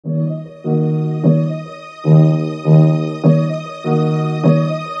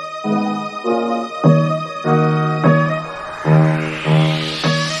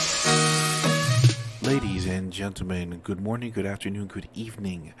good morning, good afternoon, good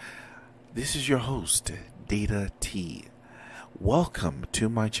evening. This is your host, Data T. Welcome to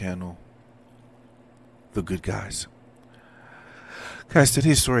my channel, The Good Guys. Guys,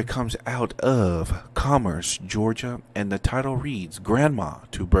 today's story comes out of Commerce, Georgia, and the title reads, Grandma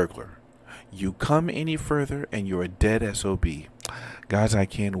to Burglar. You come any further and you're a dead SOB. Guys, I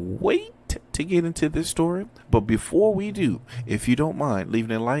can't wait to get into this story, but before we do, if you don't mind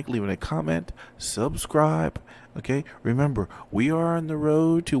leaving a like, leaving a comment, subscribe. Okay, remember, we are on the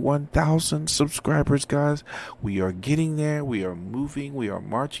road to 1,000 subscribers, guys. We are getting there. We are moving. We are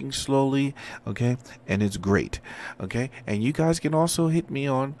marching slowly. Okay, and it's great. Okay, and you guys can also hit me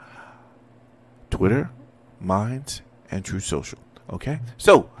on Twitter, Minds, and True Social. Okay,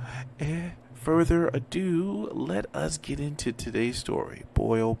 so further ado, let us get into today's story.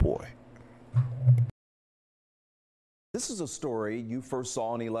 Boy, oh boy. This is a story you first saw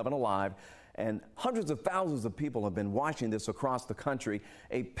on 11 Alive, and hundreds of thousands of people have been watching this across the country.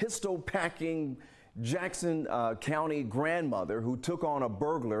 A pistol-packing Jackson County grandmother who took on a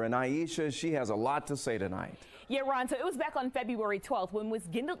burglar, and Aisha, she has a lot to say tonight. Yeah, Ron, so it was back on February 12th when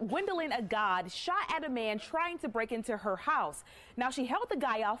Gwendolyn Agard shot at a man trying to break into her house. Now, she held the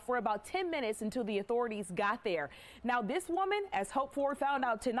guy off for about 10 minutes until the authorities got there. Now, this woman, as Hope Ford found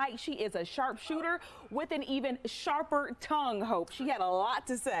out tonight, she is a sharpshooter with an even sharper tongue, Hope. She had a lot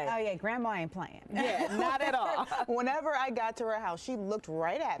to say. Oh, yeah, Grandma ain't playing. Yeah, not at all. Whenever I got to her house, she looked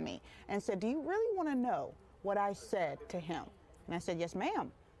right at me and said, do you really want to know what I said to him? And I said, yes,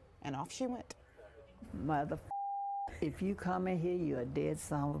 ma'am. And off she went. Mother, if you come in here, you're a dead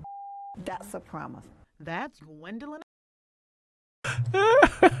son of a. That's a promise. That's Gwendolyn.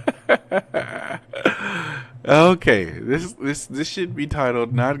 Okay, this should be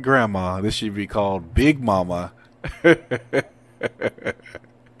titled not Grandma. This should be called Big Mama.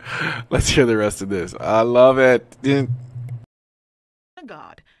 Let's hear the rest of this. I love it.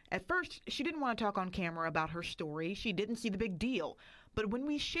 God. At first, she didn't want to talk on camera about her story. She didn't see the big deal. But when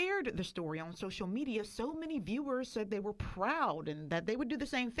we shared the story on social media, so many viewers said they were proud and that they would do the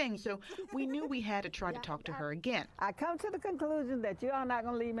same thing. So we knew we had to try to talk to her again. I come to the conclusion that you are not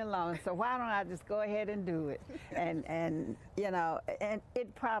going to leave me alone, so why don't I just go ahead and do it? And you know, and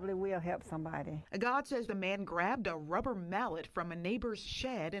it probably will help somebody. God says the man grabbed a rubber mallet from a neighbor's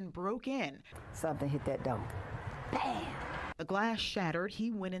shed and broke in. Something hit that door. Bam! The glass shattered.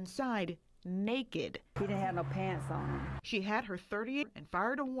 He went inside naked. He didn't have no pants on. She had her 38 and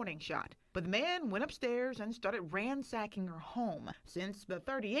fired a warning shot. But the man went upstairs and started ransacking her home. Since the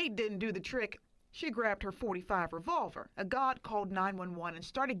 38 didn't do the trick, she grabbed her .45 revolver. Agard called 911 and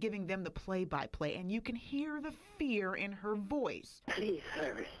started giving them the play-by-play, and you can hear the fear in her voice. Please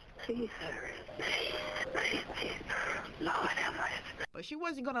hurry. Please hurry. Please. Lord have mercy. But she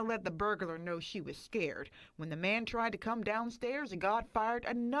wasn't going to let the burglar know she was scared. When the man tried to come downstairs, Agard fired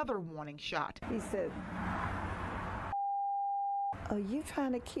another warning shot. He said, are you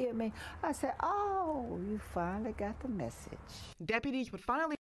trying to kill me? I said, oh, you finally got the message. Deputies would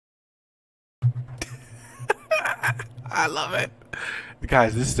finally... I love it.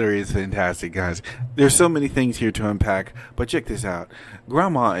 Guys, this story is fantastic, guys. There's so many things here to unpack, but check this out.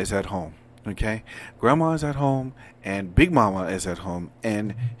 Grandma is at home, okay? Grandma is at home, and Big Mama is at home,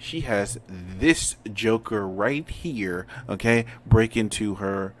 and she has this joker right here, okay, break into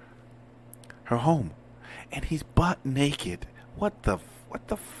her home. And he's butt naked. What the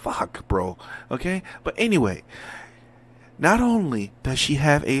fuck, bro? Okay? But anyway, not only does she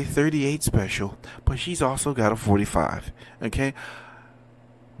have a 38 special, but she's also got a 45. Okay?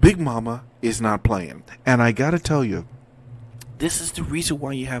 Big Mama is not playing. And I gotta tell you, this is the reason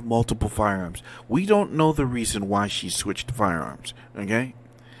why you have multiple firearms. We don't know the reason why she switched firearms. Okay?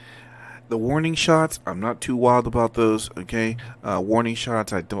 The warning shots, I'm not too wild about those. Okay? Warning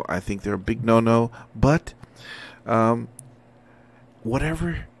shots, I think they're a big no-no. But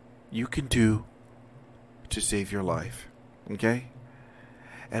whatever you can do to save your life. Okay?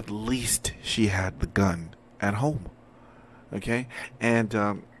 At least she had the gun at home. Okay?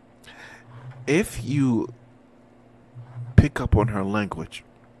 And if you pick up on her language,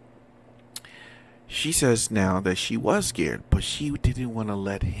 she says now that she was scared, but she didn't want to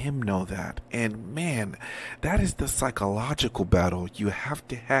let him know that. And man, that is the psychological battle you have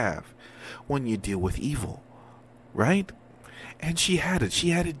to have when you deal with evil. Right? And she had it. She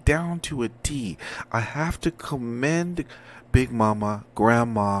had it down to a T. I have to commend Big Mama,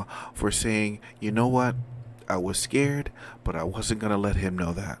 Grandma, for saying, you know what? I was scared, but I wasn't going to let him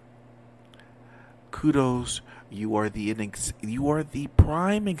know that. Kudos. You are the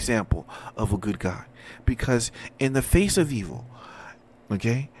prime example of a good guy. Because in the face of evil,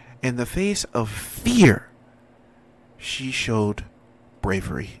 okay, in the face of fear, she showed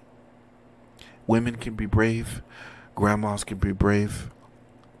bravery. Women can be brave. Grandmas can be brave.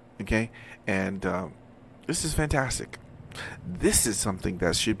 Okay? And this is fantastic. This is something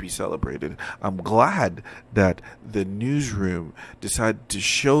that should be celebrated. I'm glad that the newsroom decided to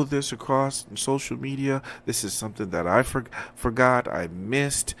show this across social media. This is something that I forgot. I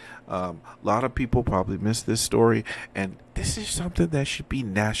missed. A lot of people probably missed this story. And this is something that should be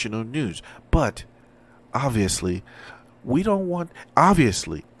national news. But obviously,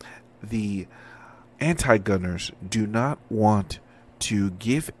 the anti-gunners do not want to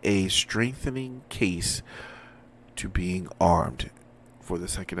give a strengthening case to being armed for the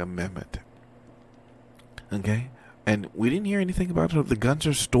Second Amendment. Okay? And we didn't hear anything about if the guns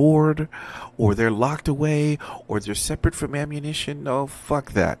are stored or they're locked away or they're separate from ammunition. No,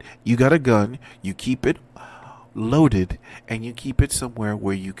 fuck that. You got a gun, you keep it loaded, and you keep it somewhere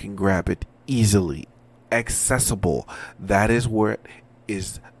where you can grab it easily, accessible. That is where it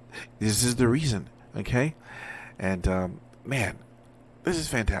is. This is the reason. Okay? And, man, this is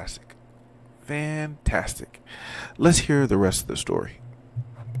fantastic. Fantastic. Let's hear the rest of the story.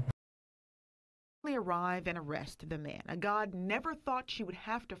 Arrive and arrest the man. Agard never thought she would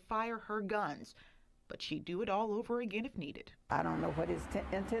have to fire her guns, but she'd do it all over again if needed. I don't know what his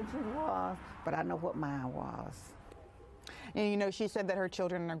intention was, but I know what mine was. And you know, she said that her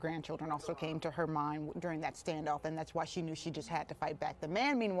children and her grandchildren also came to her mind during that standoff, and that's why she knew she just had to fight back. The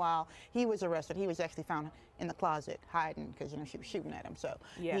man, meanwhile, he was arrested. He was actually found in the closet hiding because, you know, she was shooting at him. So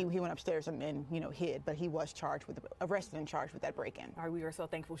yeah, he went upstairs and you know, hid, but he was arrested and charged with that break-in. All right, we are so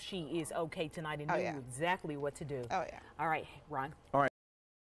thankful she is okay tonight and knew exactly what to do. Oh, yeah. All right, Ron. All right.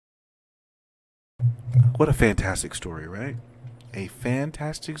 What a fantastic story, right? A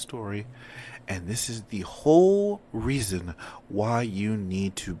fantastic story. And this is the whole reason why you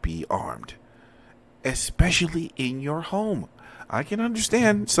need to be armed, especially in your home. I can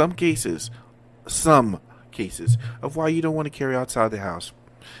understand some cases of why you don't want to carry outside the house.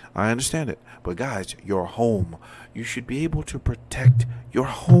 I understand it. But guys, your home, you should be able to protect your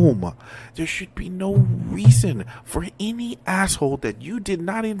home. There should be no reason for any asshole that you did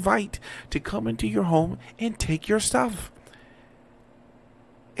not invite to come into your home and take your stuff.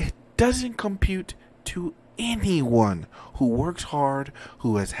 It doesn't compute to anyone who works hard,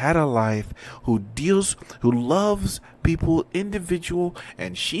 who has had a life, who loves people individual,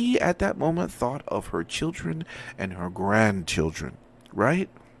 and she at that moment thought of her children and her grandchildren, right?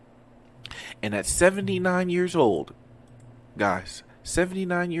 And at 79 years old, guys,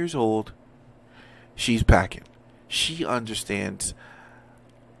 79 years old, she's packing. She understands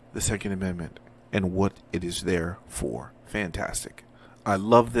the Second Amendment and what it is there for. Fantastic. I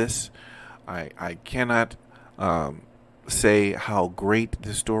love this. I cannot say how great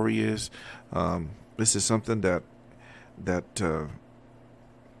the story is. This is something that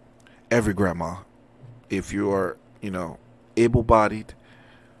every grandma, if you are, able-bodied,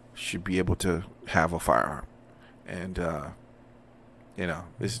 should be able to have a firearm. And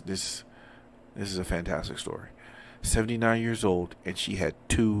this is a fantastic story. 79 years old, and she had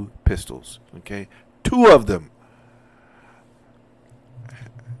 2 pistols. Okay, 2 of them.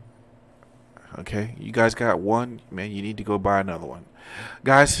 Okay, you guys got one, man, you need to go buy another one.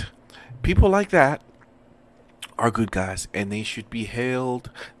 Guys, people like that are good guys, and they should be hailed.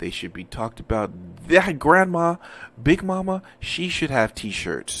 They should be talked about. That grandma, Big Mama, she should have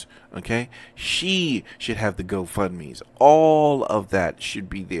t-shirts, okay? She should have the GoFundMes. All of that should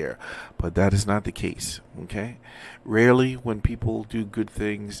be there, but that is not the case, okay? Rarely when people do good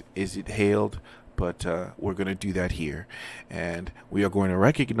things is it hailed, but we're going to do that here. And we are going to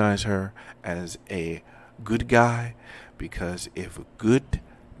recognize her as a good guy, because if good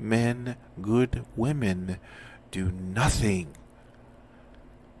men, good women do nothing,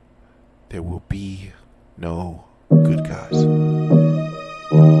 there will be no good guys.